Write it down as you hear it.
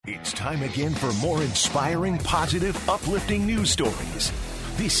It's time again for more inspiring, positive, uplifting news stories.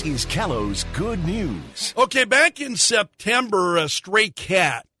 This is Kello's Good News. Okay, back in September, a stray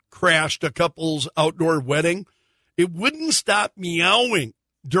cat crashed a couple's outdoor wedding. It wouldn't stop meowing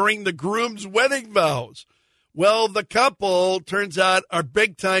during the groom's wedding vows. Well, the couple, turns out, are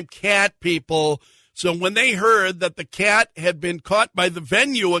big-time cat people. So when they heard that the cat had been caught by the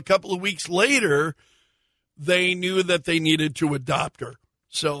venue a couple of weeks later, they knew that they needed to adopt her.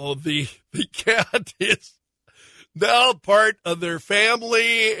 So the cat is now part of their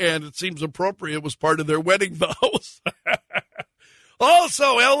family, and it seems appropriate it was part of their wedding vows.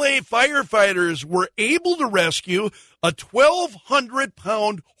 Also, L.A. firefighters were able to rescue a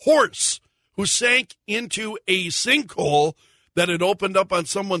 1,200-pound horse who sank into a sinkhole that had opened up on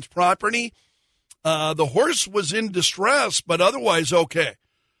someone's property. The horse was in distress, but otherwise okay.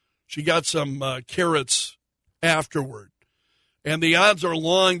 She got some carrots afterward. And the odds are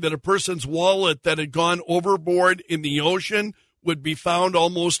long that a person's wallet that had gone overboard in the ocean would be found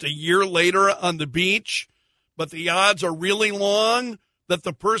almost a year later on the beach. But the odds are really long that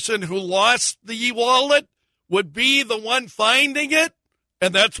the person who lost the wallet would be the one finding it.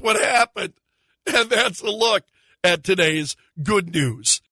 And that's what happened. And that's a look at today's good news.